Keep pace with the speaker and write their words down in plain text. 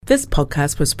This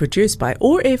podcast was produced by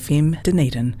OARsome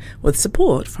Dunedin with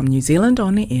support from New Zealand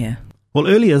On Air. Well,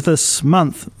 earlier this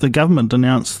month, the government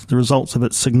announced the results of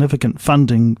its significant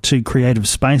funding to creative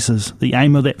spaces. The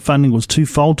aim of that funding was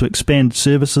twofold: to expand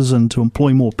services and to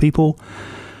employ more people.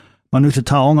 Manuta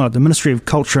Taonga, the Ministry of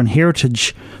Culture and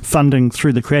Heritage funding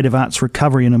through the Creative Arts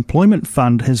Recovery and Employment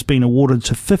Fund has been awarded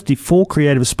to 54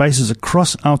 creative spaces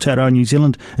across Aotearoa, New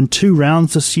Zealand in 2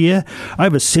 rounds this year,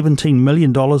 over $17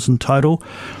 million in total.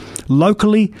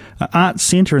 Locally, Arts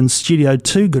Centre and Studio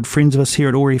 2, good friends of us here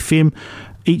at OARfm,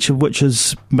 each of which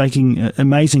is making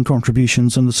amazing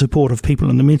contributions in the support of people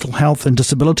in the mental health and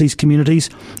disabilities communities,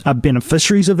 are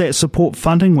beneficiaries of that support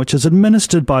funding, which is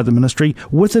administered by the Ministry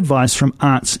with advice from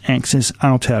Arts Access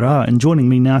Aotearoa. And joining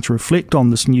me now to reflect on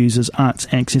this news is Arts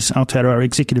Access Aotearoa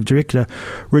Executive Director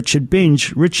Richard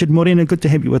Benge. Richard, morena, good to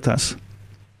have you with us.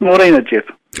 Morena, Jeff.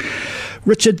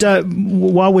 Richard,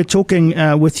 while we're talking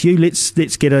with you,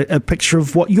 let's get a picture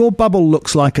of what your bubble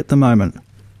looks like at the moment.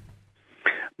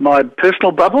 My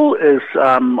personal bubble is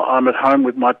I'm at home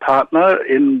with my partner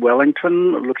in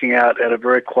Wellington, looking out at a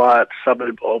very quiet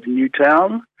suburb of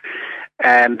Newtown,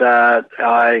 and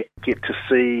I get to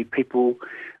see people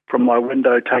from my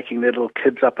window taking their little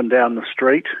kids up and down the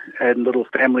street and little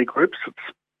family groups. It's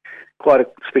quite a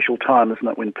special time, isn't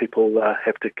it, when people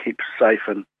have to keep safe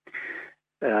and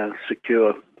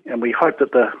secure. And we hope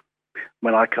that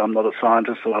I'm not a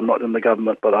scientist, so I'm not in the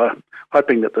government, but I'm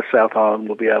hoping that the South Island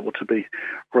will be able to be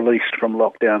released from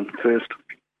lockdown first.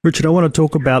 Richard, I want to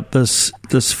talk about this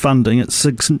funding. It's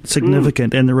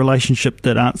significant, and the relationship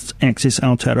that Arts Access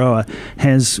Aotearoa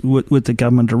has with the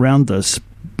government around this.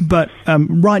 But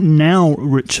right now,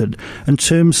 Richard, in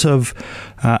terms of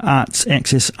Arts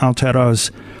Access Aotearoa's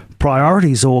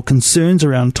priorities or concerns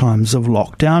around times of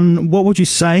lockdown, what would you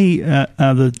say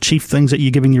are the chief things that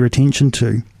you're giving your attention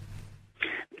to?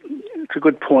 It's a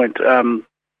good point.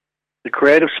 The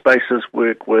creative spaces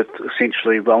work with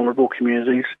essentially vulnerable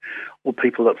communities or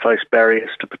people that face barriers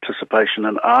to participation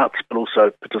in arts, but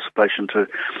also participation to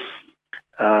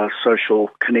social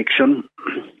connection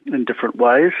in different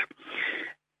ways.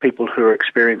 People who are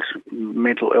experiencing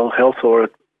mental ill health or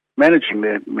managing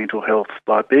their mental health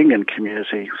by being in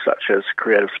community, such as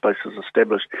creative spaces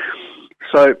established.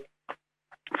 So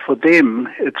for them,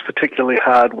 it's particularly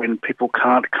hard when people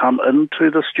can't come into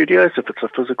the studios if it's a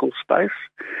physical space.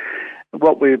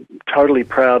 What we're totally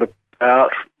proud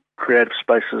about creative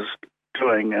spaces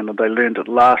doing, and they learned it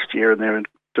last year and they're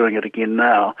doing it again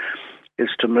now,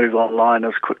 is to move online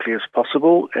as quickly as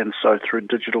possible. And so through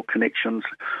digital connections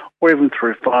or even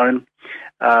through phone,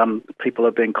 people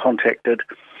are being contacted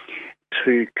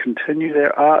to continue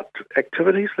their art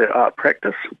activities, their art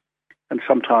practice. And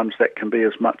sometimes that can be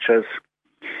as much as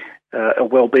a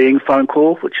well-being phone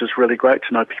call, which is really great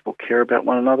to know people care about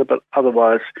one another, but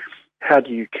otherwise, how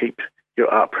do you keep your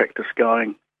art practice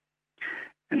going?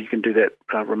 And you can do that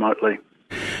remotely.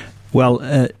 Well,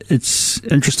 it's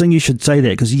interesting you should say that,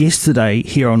 because yesterday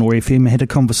here on OARfm I had a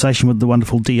conversation with the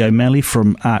wonderful Dee O'Malley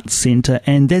from Arts Centre,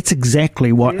 and that's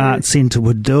exactly what Arts Centre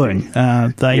were doing.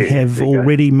 They have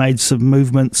already made some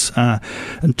movements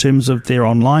in terms of their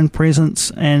online presence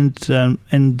and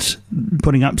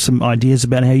putting up some ideas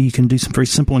about how you can do some very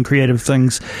simple and creative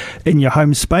things in your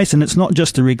home space. And it's not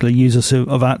just the regular users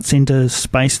of Arts Centre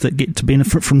space that get to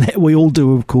benefit from that. We all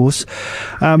do, of course.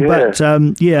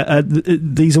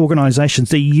 These organisations,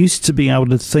 they used to be able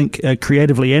to think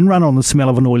creatively and run on the smell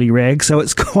of an oily rag, so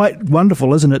it's quite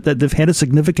wonderful, isn't it, that they've had a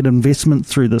significant investment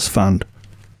through this fund?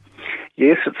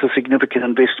 Yes, it's a significant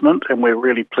investment, and we're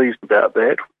really pleased about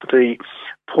that. The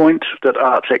point that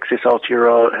Arts Access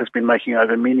Aotearoa has been making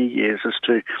over many years is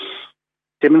to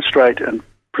demonstrate and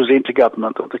present to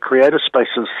government that the creative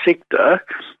spaces sector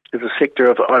is a sector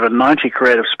of over 90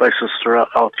 creative spaces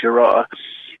throughout Aotearoa,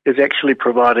 is actually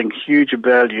providing huge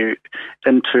value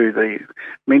into the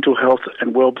mental health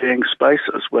and well-being space,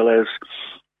 as well as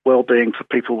well-being for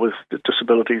people with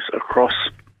disabilities across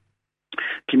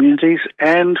communities,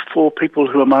 and for people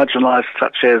who are marginalised,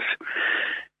 such as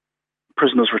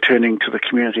prisoners returning to the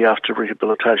community after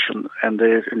rehabilitation, and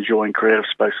they're enjoying creative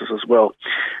spaces as well.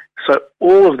 So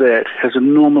all of that has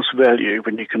enormous value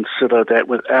when you consider that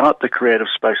without the creative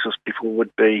spaces, people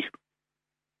would be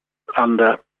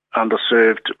underserved,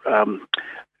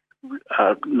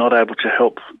 not able to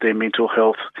help their mental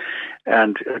health,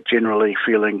 and generally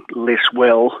feeling less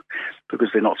well because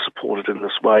they're not supported in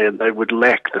this way, and they would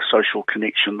lack the social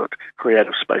connection that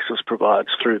creative spaces provides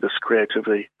through this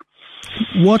creativity.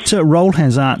 What role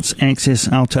has Arts Access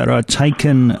Aotearoa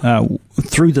taken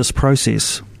through this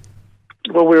process?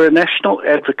 Well, we're a national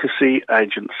advocacy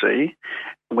agency,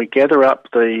 and we gather up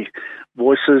the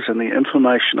voices and the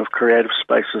information of creative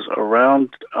spaces around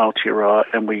Aotearoa,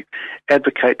 and we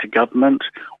advocate to government,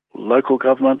 local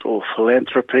government or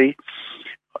philanthropy,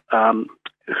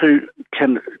 who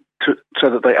can, so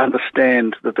that they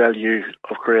understand the value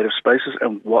of creative spaces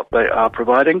and what they are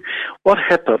providing. What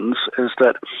happens is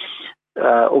that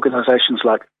organisations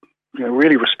like,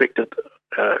 really respected,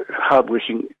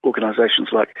 hard-working organisations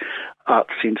like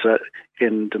Arts Centre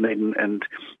in Dunedin and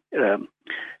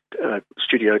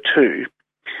Studio 2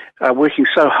 are working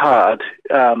so hard,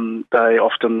 they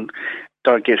often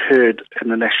don't get heard in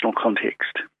the national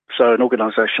context. So an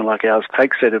organisation like ours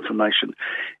takes that information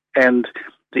and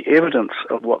the evidence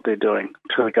of what they're doing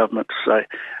to the government to say,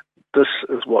 this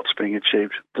is what's being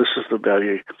achieved, this is the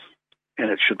value, and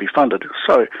it should be funded.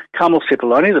 So Carmel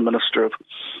Sepuloni, the Minister of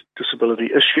Disability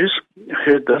Issues,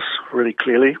 heard this really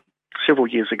clearly several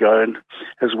years ago and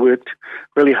has worked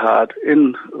really hard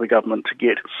in the government to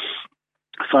get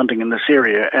funding in this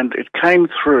area. And it came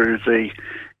through the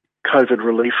COVID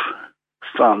Relief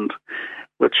Fund,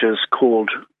 which is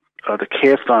called the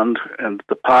Care Fund, and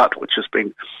the part which has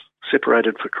been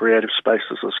separated for creative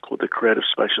spaces is called the Creative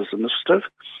Spaces Initiative.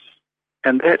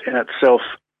 And that in itself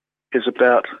is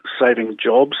about saving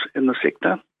jobs in the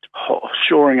sector,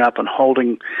 shoring up and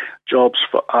holding jobs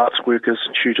for arts workers,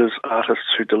 tutors, artists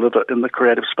who deliver in the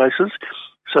creative spaces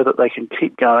so that they can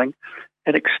keep going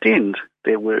and extend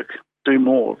their work, do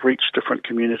more, reach different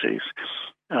communities,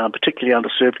 particularly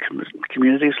underserved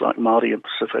communities like Māori and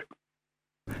Pacific.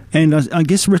 And I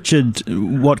guess, Richard,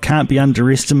 what can't be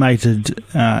underestimated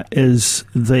is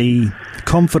the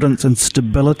confidence and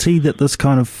stability that this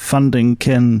kind of funding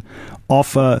can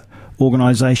offer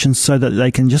organisations so that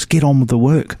they can just get on with the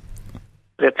work.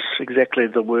 That's exactly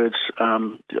the words.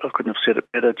 I couldn't have said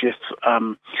it better, Jeff.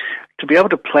 To be able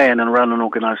to plan and run an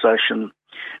organisation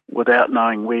without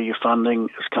knowing where your funding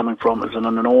is coming from is an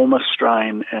enormous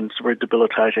strain, and it's very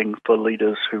debilitating for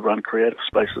leaders who run creative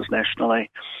spaces nationally.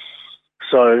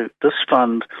 So this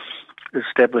fund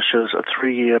establishes a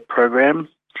 3-year program.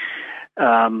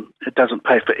 It doesn't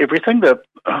pay for everything. The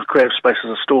creative spaces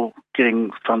are still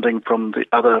getting funding from the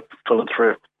other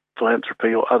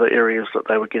philanthropy or other areas that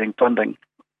they were getting funding.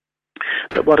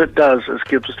 But what it does is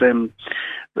gives them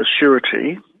the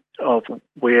surety of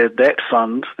where that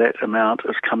fund, that amount,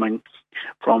 is coming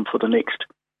from for the next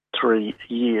 3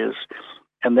 years.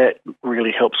 And that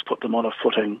really helps put them on a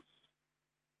footing.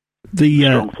 The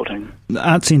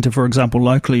Arts Centre, for example,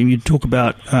 locally, you talk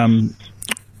about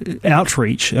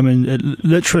outreach. I mean,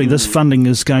 literally, this funding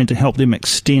is going to help them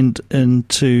extend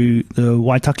into the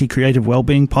Waitaki Creative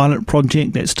Wellbeing Pilot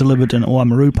Project that's delivered in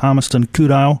Oamaru, Palmerston,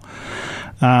 Kūrao,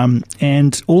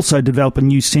 and also develop a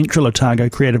new Central Otago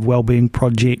Creative Wellbeing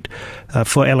Project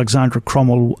for Alexandra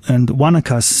Cromwell and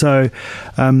Wanaka. So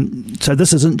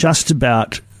this isn't just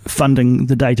about funding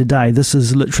the day-to-day. This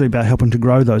is literally about helping to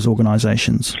grow those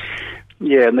organisations.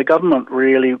 Yeah, and the government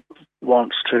really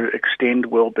wants to extend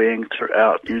wellbeing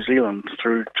throughout New Zealand,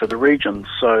 through to the regions.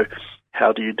 So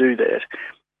how do you do that?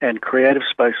 And creative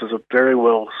spaces are very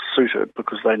well suited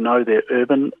because they know their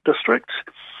urban districts,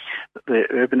 their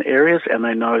urban areas, and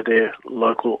they know their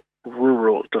local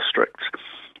rural districts.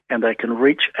 And they can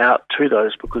reach out to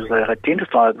those because they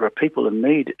identify there are people in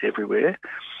need everywhere.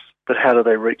 But how do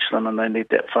they reach them? And they need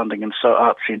that funding. And so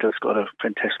Arts Centre's got a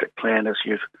fantastic plan, as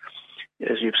you've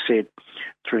said,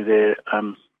 through their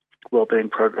wellbeing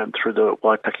program, through the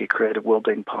Waitaki Creative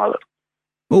Wellbeing Pilot.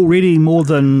 Already more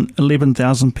than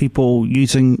 11,000 people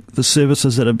using the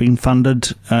services that have been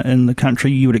funded in the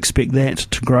country. You would expect that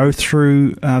to grow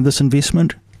through this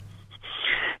investment?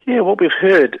 Yeah, what we've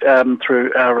heard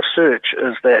through our research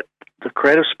is that the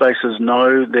creative spaces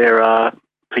know there are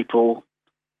people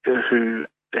who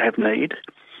have need,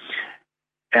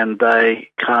 and they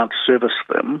can't service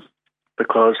them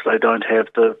because they don't have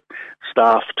the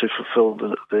staff to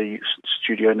fulfil the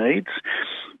studio needs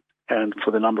and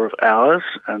for the number of hours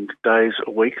and days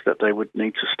a week that they would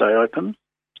need to stay open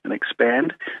and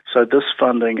expand. So this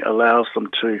funding allows them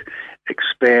to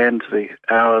expand the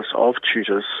hours of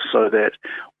tutors so that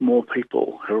more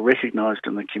people who are recognised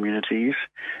in the communities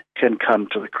can come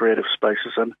to the creative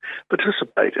spaces and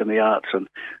participate in the arts and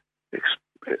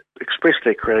express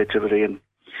their creativity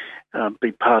and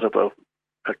be part of a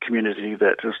community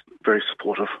that is very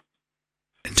supportive.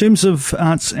 In terms of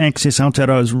Arts Access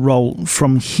Aotearoa's role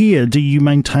from here, do you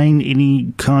maintain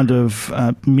any kind of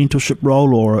mentorship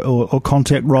role or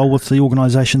contact role with the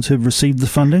organisations who have received the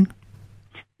funding?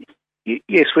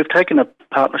 Yes, we've taken a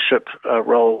partnership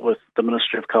role with the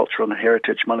Ministry of Culture and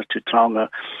Heritage, Manatū Taonga,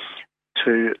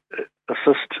 to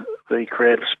assist the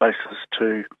creative spaces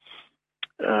to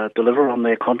deliver on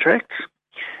their contracts.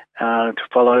 to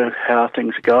follow how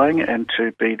things are going and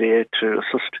to be there to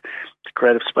assist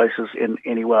creative spaces in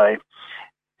any way.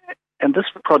 And this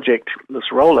project, this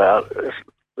rollout,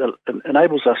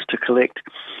 enables us to collect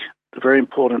the very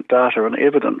important data and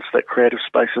evidence that creative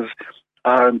spaces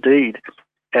are indeed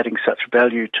adding such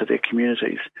value to their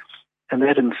communities. And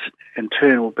that in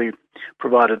turn will be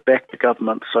provided back to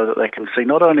government so that they can see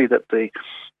not only that the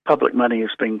public money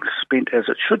is being spent as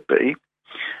it should be,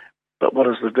 but what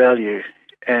is the value.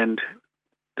 And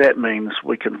that means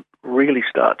we can really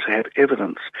start to have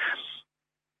evidence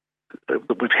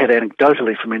that we've had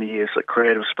anecdotally for many years that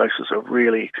creative spaces are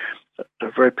really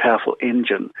a very powerful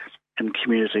engine in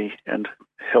community and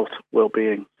health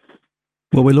well-being.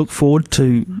 Well, we look forward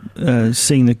to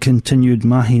seeing the continued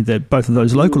mahi that both of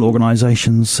those local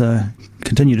organisations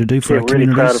continue to do for our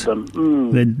communities. We're really proud of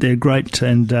them. They're great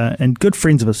and good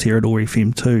friends of us here at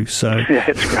OARfm too. So yeah,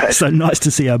 it's great. So nice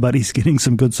to see our buddies getting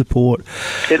some good support.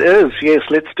 It is, yes.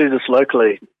 Let's do this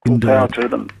locally. Full power to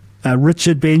them.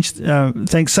 Richard, Benge,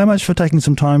 thanks so much for taking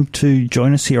some time to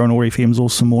join us here on OARfm's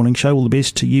Awesome Morning Show. All the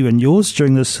best to you and yours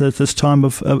during this time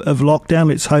of lockdown.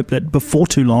 Let's hope that before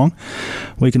too long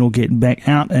we can all get back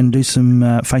out and do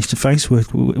some face-to-face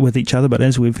with each other. But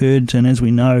as we've heard and as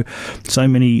we know, so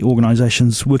many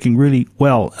organisations working really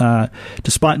well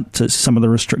despite some of the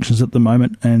restrictions at the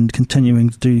moment and continuing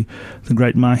to do the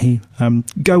great mahi.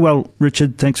 Go well,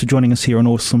 Richard. Thanks for joining us here on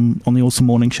the Awesome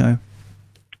Morning Show.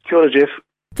 Kia ora, Jeff.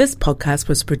 This podcast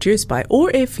was produced by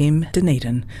OARfm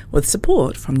Dunedin with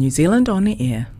support from New Zealand On the Air.